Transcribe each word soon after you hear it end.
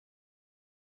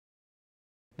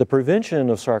The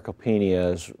prevention of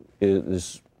sarcopenia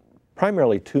is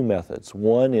primarily two methods.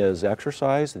 One is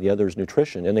exercise, and the other is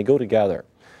nutrition, and they go together.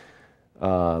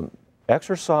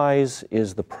 Exercise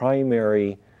is the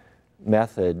primary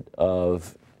method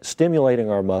of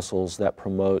stimulating our muscles that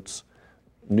promotes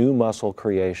new muscle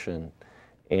creation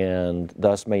and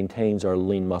thus maintains our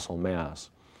lean muscle mass.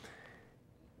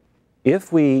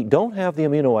 If we don't have the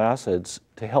amino acids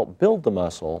to help build the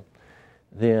muscle,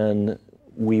 then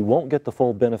we won't get the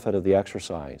full benefit of the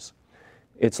exercise.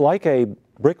 It's like a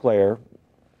bricklayer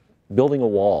building a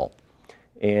wall,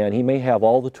 and he may have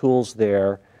all the tools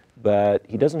there, but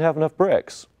he doesn't have enough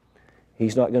bricks.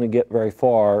 He's not going to get very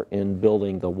far in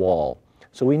building the wall.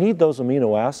 So we need those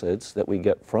amino acids that we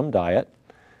get from diet,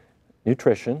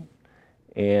 nutrition,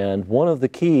 and one of the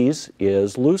keys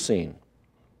is leucine.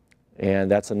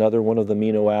 And that's another one of the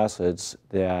amino acids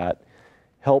that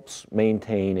helps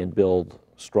maintain and build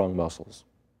strong muscles.